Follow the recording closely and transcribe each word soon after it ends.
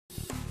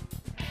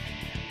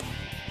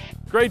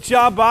Great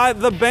job by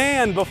the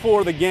band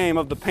before the game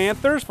of the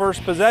Panthers.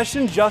 First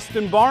possession,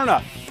 Justin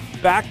Barna.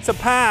 Back to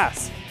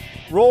pass.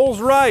 Rolls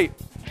right.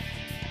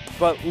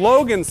 But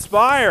Logan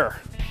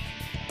Spire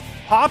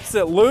pops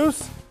it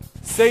loose.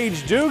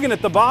 Sage Dugan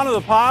at the bottom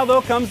of the pile,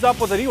 though, comes up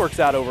with it. He works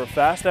out over it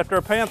fast. After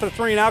a Panther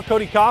 3 and out,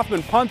 Cody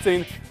Kaufman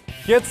punting.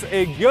 Gets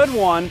a good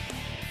one.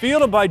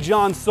 Fielded by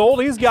John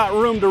Sold. He's got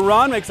room to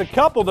run. Makes a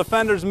couple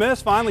defenders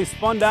miss. Finally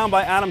spun down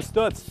by Adam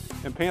Stutz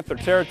in Panther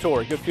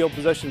territory. Good field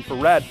position for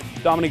Red.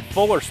 Dominique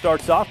Fuller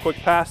starts off. Quick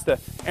pass to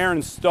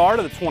Aaron Starr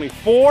to the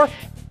 24.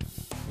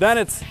 Then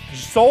it's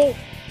Solt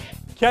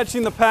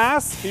catching the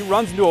pass. He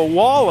runs into a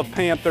wall of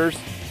Panthers.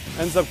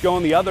 Ends up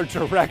going the other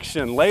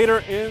direction. Later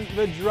in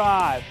the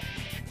drive.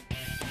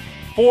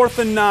 4th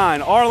and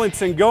 9.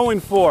 Arlington going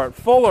for it.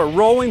 Fuller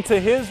rolling to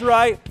his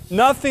right.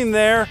 Nothing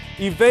there.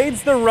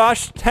 Evades the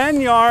rush.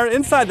 10-yard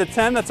inside the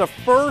 10. That's a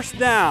first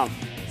down.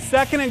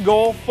 2nd and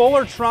goal.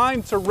 Fuller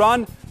trying to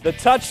run the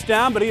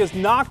touchdown, but he is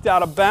knocked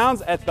out of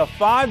bounds at the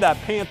 5. That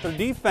Panther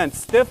defense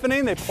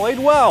stiffening. They played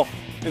well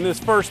in this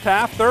first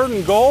half. 3rd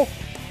and goal.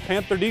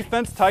 Panther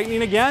defense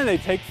tightening again. They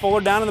take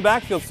Fuller down in the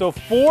backfield. So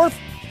 4th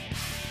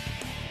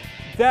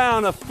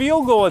down, a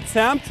field goal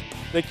attempt.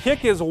 The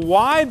kick is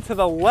wide to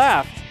the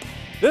left.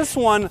 This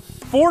one,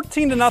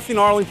 14-0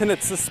 Arlington.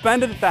 It's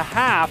suspended at the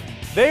half.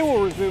 They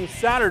will resume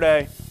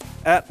Saturday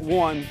at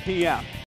 1 p.m.